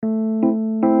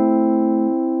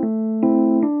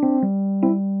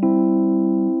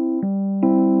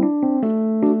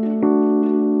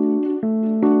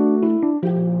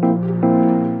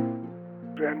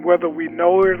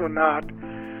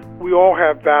we all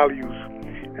have values,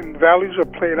 and values are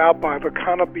played out by the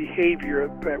kind of behavior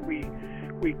that we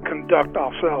conduct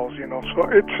ourselves, So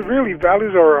it's really,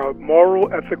 values are moral,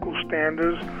 ethical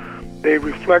standards. They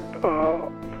reflect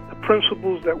the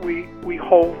principles that we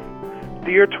hold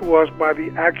dear to us by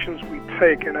the actions we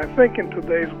take. And I think in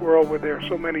today's world where there are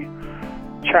so many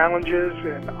challenges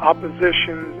and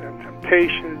oppositions and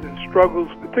temptations and struggles,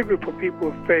 particularly for people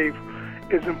of faith,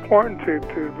 it's important to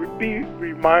be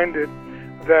reminded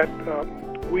that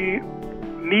we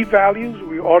need values.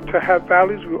 We ought to have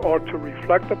values. We ought to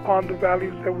reflect upon the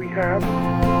values that we have.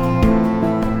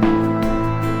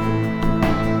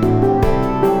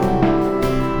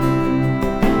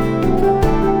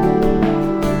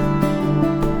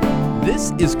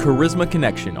 This is Charisma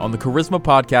Connection on the Charisma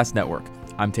Podcast Network.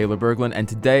 I'm Taylor Berglund, and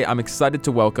today I'm excited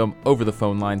to welcome, over the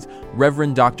phone lines,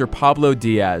 Reverend Dr. Pablo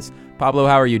Diaz. Pablo,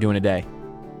 how are you doing today?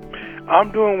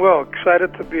 I'm doing well.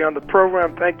 Excited to be on the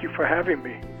program. Thank you for having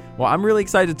me. Well, I'm really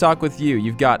excited to talk with you.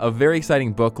 You've got a very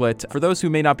exciting booklet. For those who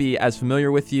may not be as familiar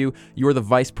with you, you're the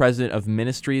Vice President of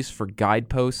Ministries for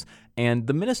Guideposts, and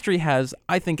the ministry has,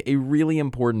 I think, a really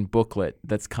important booklet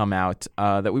that's come out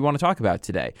that we want to talk about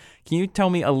today. Can you tell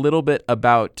me a little bit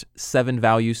about 7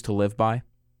 Values to Live By?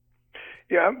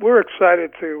 Yeah, we're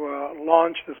excited to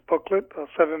launch this booklet,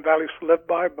 7 Values to Live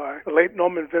By the late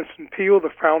Norman Vincent Peale, the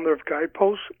founder of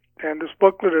Guideposts. And this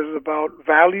booklet is about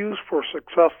values for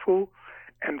successful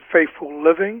and faithful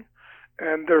living.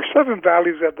 And there are 7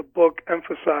 values that the book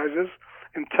emphasizes: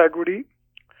 integrity,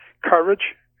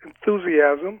 courage,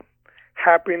 enthusiasm,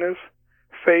 happiness,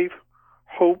 faith,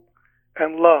 hope,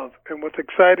 and love. And what's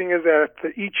exciting is that after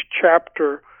each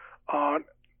chapter on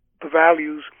the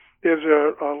values, there's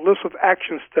a list of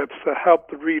action steps to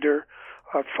help the reader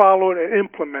follow and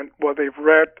implement what they've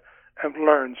read and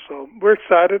learned. So we're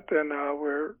excited, and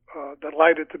we're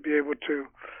delighted to be able to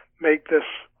make this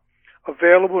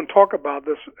available and talk about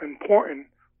this important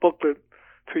booklet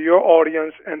to your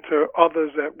audience and to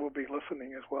others that will be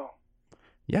listening as well.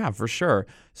 Yeah, for sure.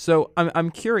 So I'm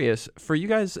curious, for you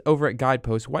guys over at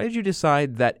Guideposts, why did you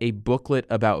decide that a booklet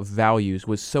about values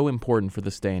was so important for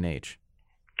this day and age?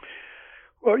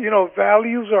 Well,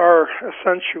 values are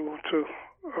essential to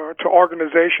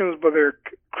organizations, but they're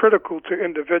critical to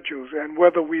individuals. And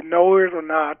whether we know it or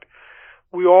not,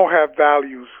 we all have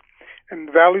values.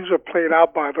 And values are played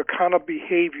out by the kind of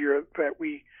behavior that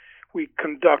we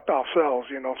conduct ourselves,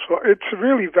 So it's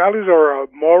really, values are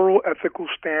moral, ethical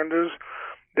standards.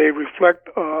 They reflect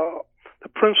the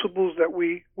principles that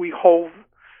we hold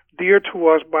dear to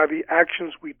us by the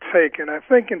actions we take. And I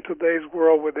think in today's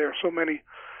world where there are so many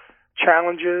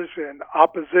challenges and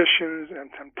oppositions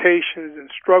and temptations and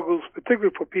struggles,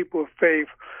 particularly for people of faith,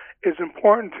 it's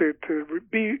important to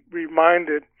be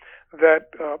reminded that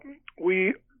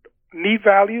we need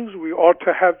values. We ought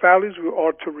to have values. We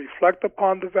ought to reflect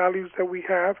upon the values that we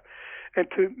have and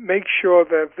to make sure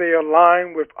that they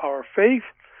align with our faith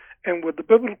and with the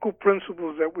biblical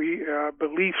principles that we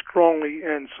believe strongly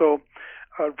in. So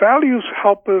values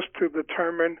help us to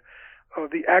determine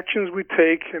the actions we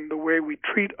take and the way we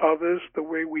treat others, the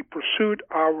way we pursue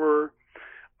our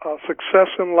success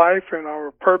in life and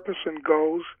our purpose and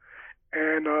goals.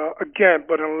 And again,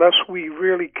 but unless we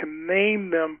really can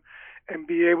name them and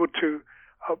be able to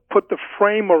put the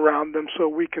frame around them so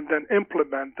we can then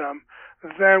implement them,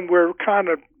 then we're kind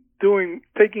of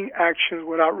taking actions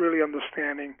without really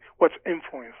understanding what's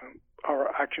influencing our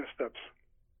action steps.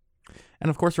 And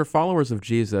of course, for followers of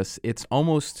Jesus, it's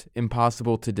almost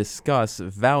impossible to discuss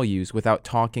values without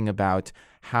talking about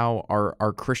how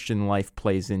our Christian life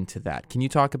plays into that. Can you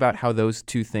talk about how those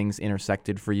two things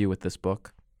intersected for you with this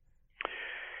book?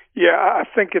 Yeah, I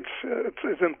think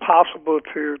it's impossible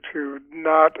to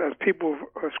not, as people,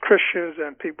 as Christians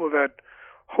and people that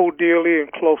hold dearly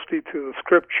and closely to the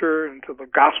Scripture and to the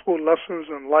gospel lessons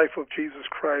and life of Jesus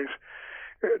Christ,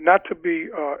 not to be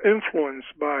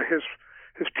influenced by his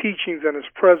teachings and his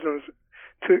presence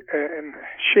and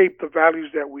shape the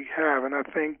values that we have. And I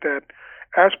think that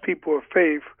as people of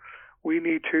faith, we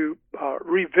need to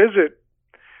revisit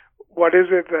what is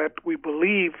it that we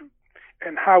believe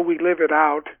and how we live it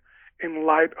out in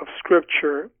light of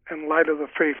Scripture, in light of the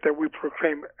faith that we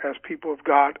proclaim as people of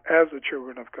God, as the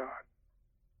children of God.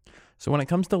 So when it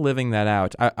comes to living that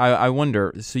out, I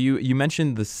wonder, so you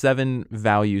mentioned the 7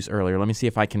 values earlier. Let me see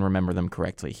if I can remember them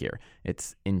correctly here.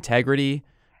 It's integrity,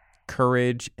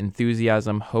 courage,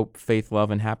 enthusiasm, hope, faith, love,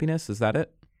 and happiness. Is that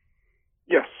it?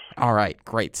 Yes. All right,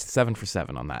 great. 7 for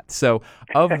 7 on that. So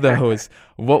of those,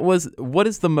 what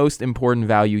is the most important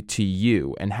value to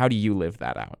you, and how do you live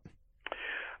that out?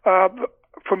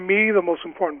 For me, the most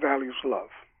important value is love.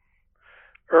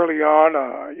 Early on,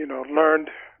 learned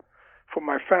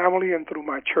family and through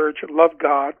my church, love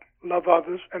God, love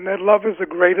others, and that love is the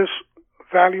greatest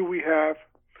value we have.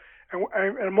 And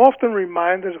I'm often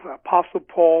reminded of Apostle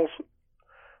Paul's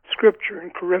scripture in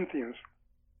Corinthians,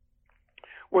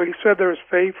 where he said there is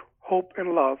faith, hope,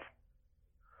 and love,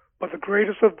 but the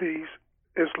greatest of these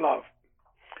is love.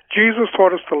 Jesus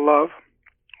taught us to love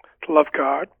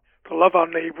God, to love our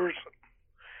neighbors,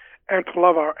 and to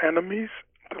love our enemies,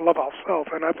 to love ourselves.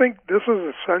 And I think this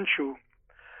is essential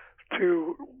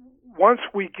to, once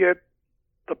we get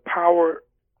the power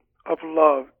of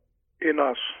love in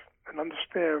us and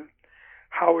understand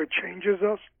how it changes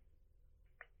us,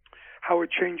 how it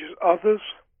changes others,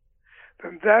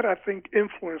 then that, I think,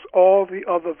 influences all the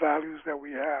other values that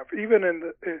we have. Even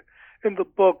in the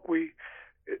book,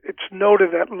 it's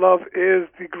noted that love is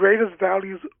the greatest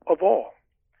values of all,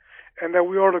 and that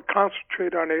we ought to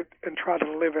concentrate on it and try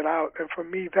to live it out. And for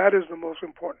me, that is the most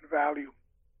important value.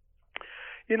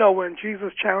 You know, when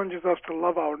Jesus challenges us to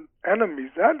love our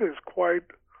enemies, that is quite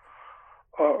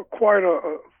a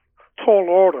tall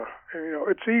order. And, you know,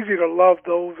 it's easy to love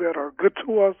those that are good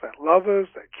to us, that love us,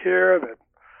 that care, that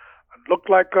look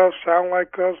like us, sound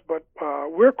like us, but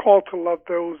we're called to love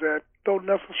those that don't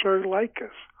necessarily like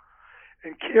us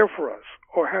and care for us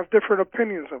or have different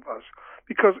opinions of us.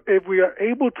 Because if we are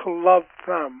able to love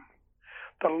them,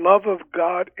 the love of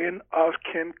God in us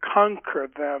can conquer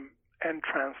them and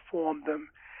transform them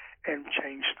and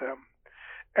change them.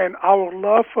 And our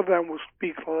love for them will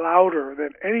speak louder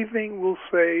than anything we'll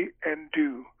say and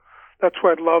do. That's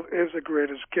why love is the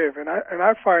greatest gift. And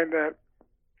I find that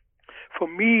for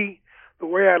me, the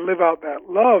way I live out that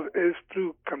love is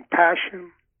through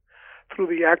compassion, through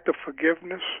the act of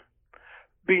forgiveness,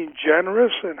 being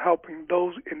generous and helping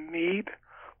those in need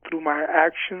through my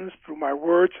actions, through my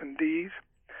words and deeds.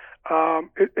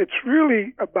 It's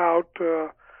really about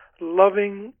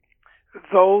loving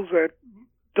those that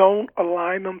don't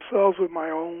align themselves with my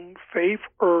own faith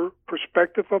or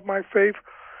perspective of my faith,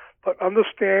 but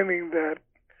understanding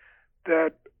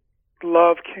that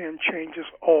love can change us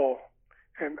all.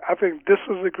 And I think this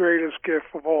is the greatest gift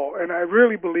of all. And I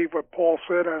really believe what Paul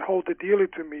said, and I hold it dearly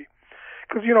to me.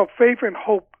 Because, you know, faith and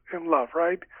hope and love,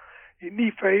 right? You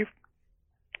need faith,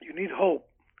 you need hope.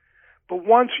 But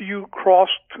once you cross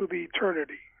to the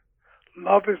eternity,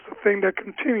 love is the thing that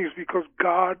continues because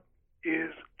God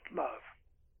is love.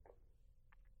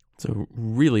 It's a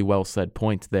really well said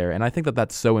point there, and I think that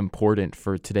that's so important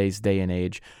for today's day and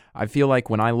age. I feel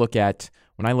like when I look at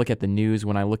the news,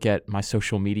 when I look at my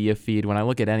social media feed, when I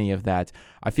look at any of that,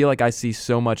 I feel like I see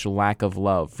so much lack of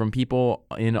love from people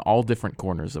in all different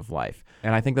corners of life.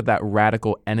 And I think that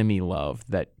radical enemy love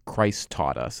that Christ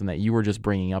taught us and that you were just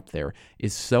bringing up there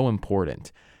is so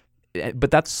important.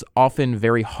 But that's often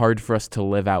very hard for us to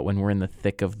live out when we're in the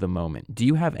thick of the moment. Do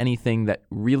you have anything that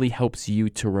really helps you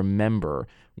to remember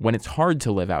when it's hard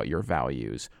to live out your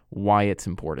values, why it's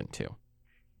important to?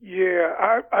 Yeah,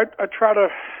 I try to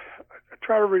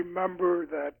remember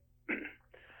that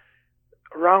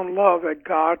around love, that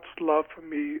God's love for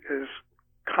me is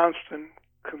constant,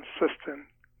 consistent,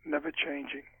 never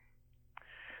changing.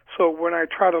 So when I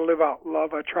try to live out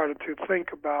love, I try to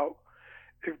think about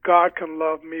if God can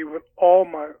love me with all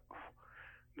my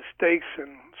mistakes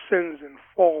and sins and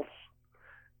faults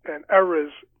and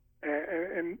errors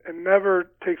and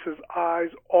never takes his eyes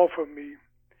off of me,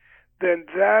 then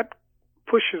that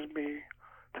pushes me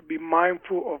to be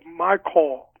mindful of my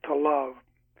call to love.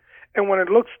 And when it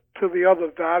looks to the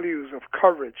other values of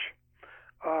courage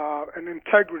and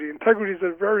integrity is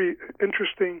a very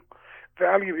interesting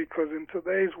value because in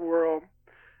today's world,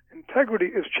 integrity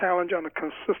is challenged on a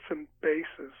consistent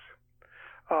basis.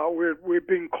 We're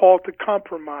being called to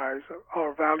compromise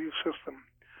our value system,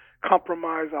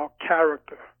 compromise our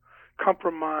character,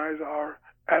 compromise our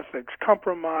ethics,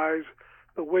 compromise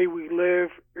the way we live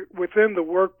within the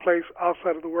workplace,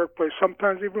 outside of the workplace,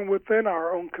 sometimes even within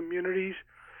our own communities,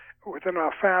 within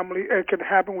our family. It can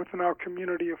happen within our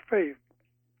community of faith.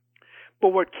 But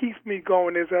what keeps me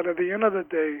going is that at the end of the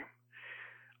day,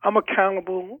 I'm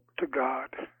accountable to God,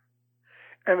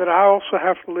 and that I also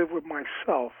have to live with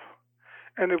myself.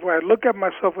 And if I look at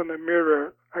myself in the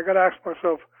mirror, I got to ask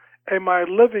myself, am I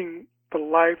living the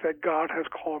life that God has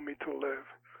called me to live?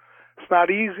 It's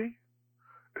not easy.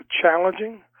 It's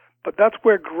challenging, but that's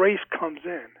where grace comes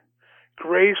in.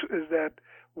 Grace is that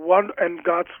one, and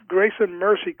God's grace and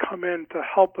mercy come in to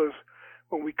help us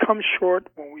when we come short,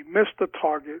 when we miss the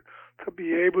target, to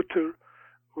be able to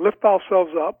lift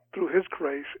ourselves up through his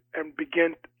grace and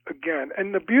begin again.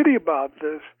 And the beauty about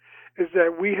this is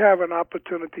that we have an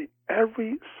opportunity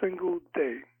every single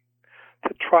day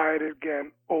to try it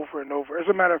again over and over. As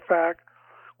a matter of fact,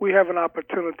 we have an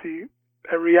opportunity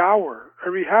every hour,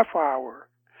 every half hour,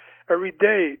 every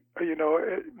day,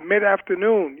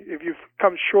 mid-afternoon. If you've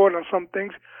come short on some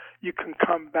things, you can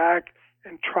come back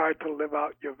and try to live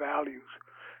out your values.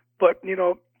 But,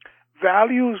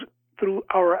 values through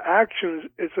our actions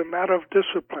is a matter of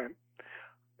discipline.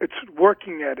 It's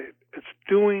working at it. It's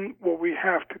doing what we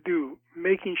have to do,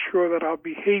 making sure that our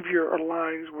behavior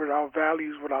aligns with our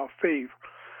values, with our faith.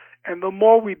 And the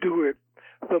more we do it,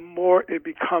 the more it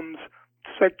becomes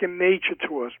second nature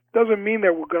to us. Doesn't mean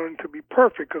that we're going to be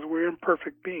perfect, because we're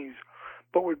imperfect beings.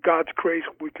 But with God's grace,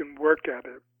 we can work at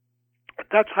it.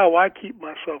 That's how I keep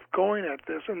myself going at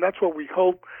this, and that's what we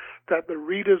hope that the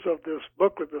readers of this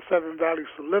booklet, The 7 Values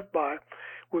to Live By,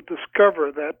 will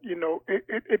discover that,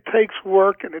 it takes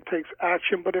work and it takes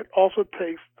action, but it also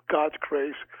takes God's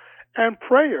grace and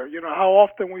prayer. How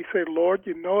often we say, Lord,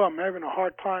 I'm having a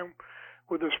hard time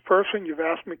with this person you've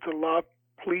asked me to love.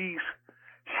 Please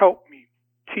help me,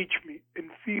 teach me,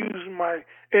 infuse my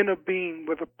inner being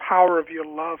with the power of your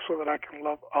love so that I can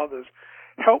love others.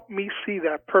 Help me see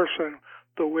that person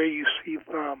the way you see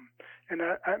them. And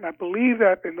I believe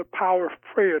that in the power of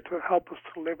prayer to help us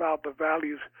to live out the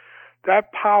values,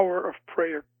 that power of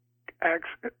prayer acts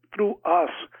through us,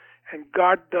 and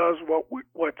God does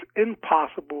what's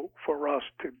impossible for us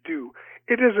to do.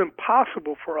 It is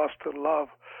impossible for us to love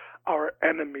our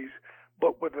enemies,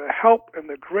 but with the help and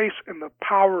the grace and the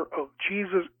power of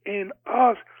Jesus in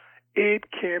us, it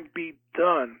can be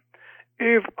done.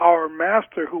 If our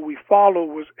Master, who we follow,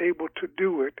 was able to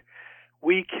do it,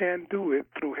 we can do it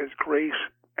through his grace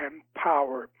and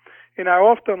power. And I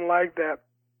often like that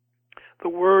the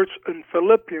words in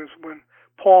Philippians when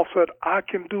Paul said, I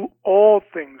can do all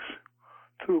things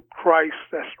through Christ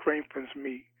that strengthens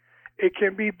me. It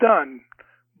can be done,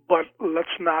 but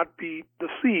let's not be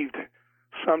deceived.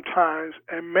 Sometimes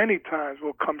and many times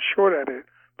we'll come short at it,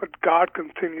 but God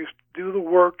continues to do the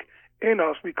work in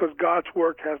us because God's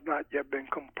work has not yet been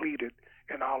completed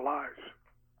in our lives.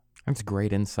 That's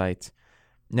great insight.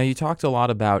 Now, you talked a lot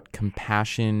about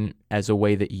compassion as a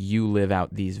way that you live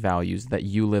out these values, that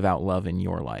you live out love in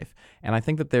your life. And I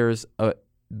think that there's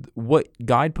what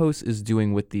Guideposts is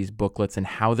doing with these booklets and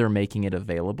how they're making it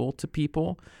available to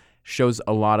people shows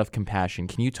a lot of compassion.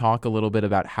 Can you talk a little bit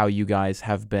about how you guys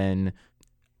have been,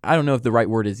 I don't know if the right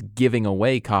word is giving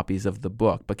away copies of the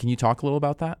book, but can you talk a little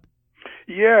about that?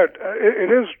 Yeah, it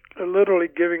is literally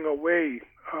giving away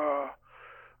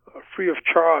free of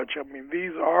charge. I mean,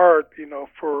 these are,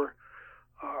 for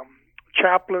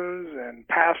chaplains and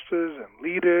pastors and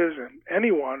leaders and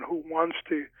anyone who wants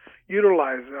to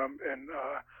utilize them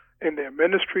in their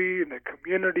ministry, in their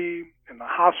community, in the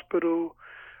hospital,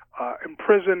 in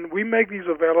prison. We make these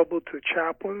available to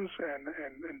chaplains and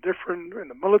in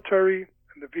the military,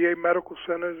 in the VA medical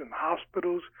centers, and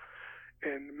hospitals,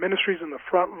 and ministries in the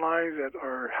front lines that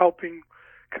are helping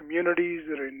communities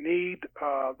that are in need.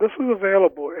 This is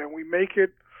available, and we make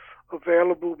it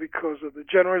available because of the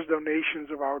generous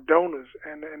donations of our donors.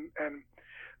 And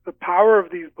the power of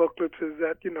these booklets is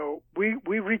that,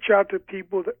 we reach out to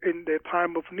people in their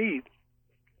time of need.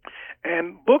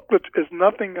 And booklets is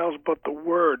nothing else but the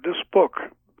Word, this book,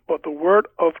 but the Word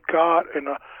of God in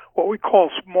what we call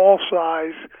small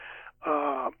size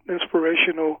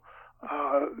inspirational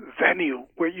venue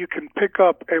where you can pick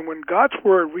up, and when God's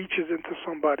Word reaches into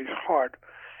somebody's heart,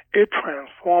 it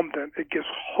transforms them. It gives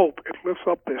hope. It lifts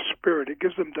up their spirit. It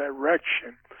gives them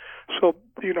direction. So,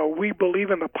 we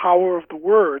believe in the power of the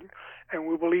Word, and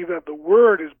we believe that the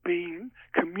Word is being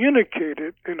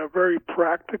communicated in a very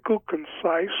practical,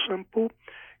 concise, simple,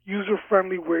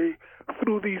 user-friendly way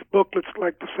through these booklets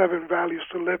like the 7 Values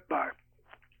to Live By.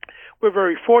 We're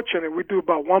very fortunate. We do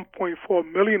about 1.4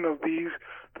 million of these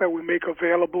that we make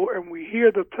available, and we hear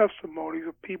the testimonies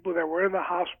of people that were in the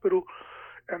hospital,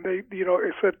 and they,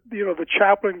 it said, the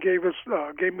chaplain gave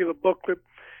me the booklet.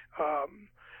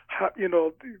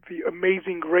 The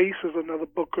Amazing Grace is another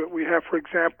booklet we have, for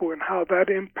example, and how that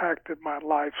impacted my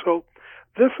life. So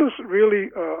this is really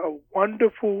a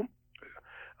wonderful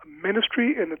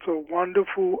ministry, and it's a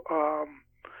wonderful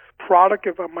product,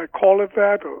 if I might call it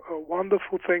that, a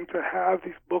wonderful thing to have,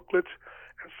 these booklets.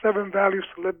 And 7 Values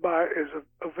to Live By is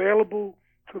available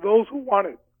to those who want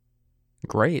it.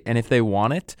 Great. And if they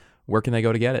want it, where can they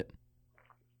go to get it?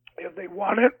 If they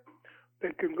want it,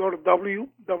 they can go to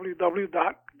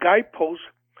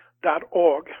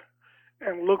www.guideposts.org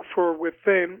and look for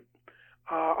within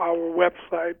our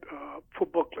website for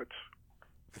booklets.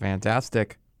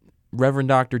 Fantastic. Reverend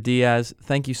Dr. Diaz,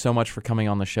 thank you so much for coming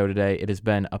on the show today. It has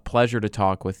been a pleasure to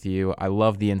talk with you. I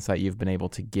love the insight you've been able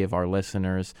to give our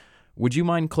listeners. Would you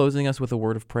mind closing us with a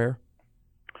word of prayer?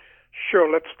 Sure.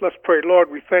 Let's pray.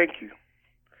 Lord, we thank you.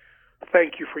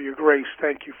 thank you for your grace.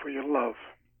 Thank you for your love.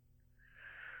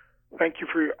 Thank you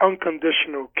for your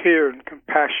unconditional care and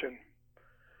compassion,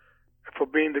 and for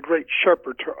being the great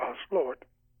shepherd to us, Lord.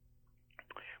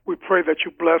 We pray that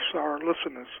you bless our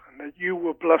listeners and that you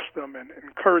will bless them and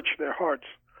encourage their hearts,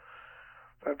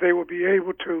 that they will be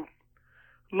able to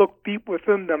look deep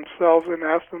within themselves and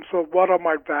ask themselves, what are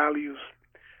my values?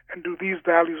 And do these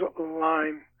values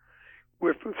align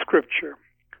with the Scripture?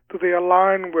 Do they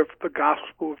align with the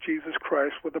gospel of Jesus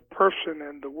Christ, with the person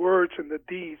and the words and the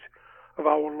deeds of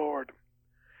our Lord?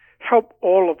 Help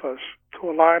all of us to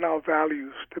align our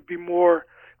values, to be more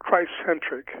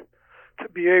Christ-centric, to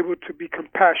be able to be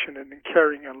compassionate and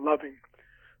caring and loving,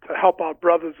 to help our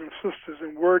brothers and sisters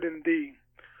in word and deed,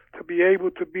 to be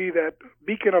able to be that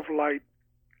beacon of light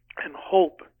and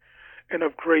hope and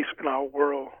of grace in our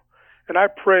world. And I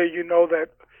pray, that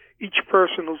each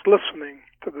person who's listening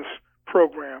to this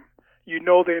program, you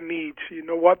know their needs, you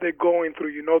know what they're going through,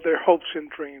 you know their hopes and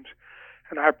dreams.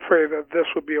 And I pray that this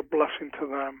will be a blessing to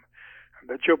them, and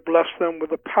that you'll bless them with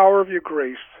the power of your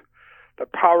grace, the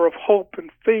power of hope and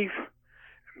faith,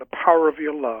 and the power of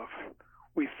your love.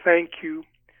 We thank you.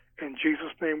 In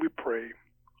Jesus' name we pray.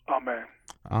 Amen.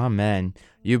 Amen.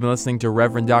 You've been listening to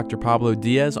Reverend Dr. Pablo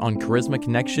Diaz on Charisma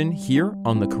Connection here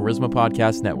on the Charisma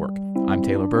Podcast Network. I'm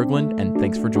Taylor Berglund, and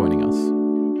thanks for joining us.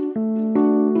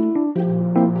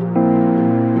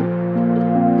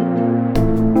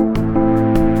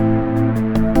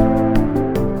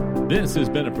 This has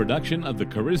been a production of the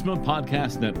Charisma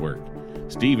Podcast Network.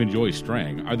 Steve and Joy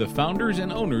Strang are the founders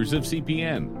and owners of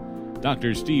CPN.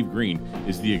 Dr. Steve Green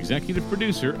is the executive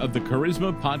producer of the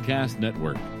Charisma Podcast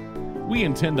Network. We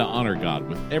intend to honor God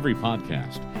with every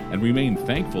podcast and remain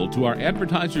thankful to our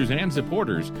advertisers and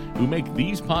supporters who make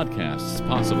these podcasts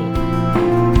possible.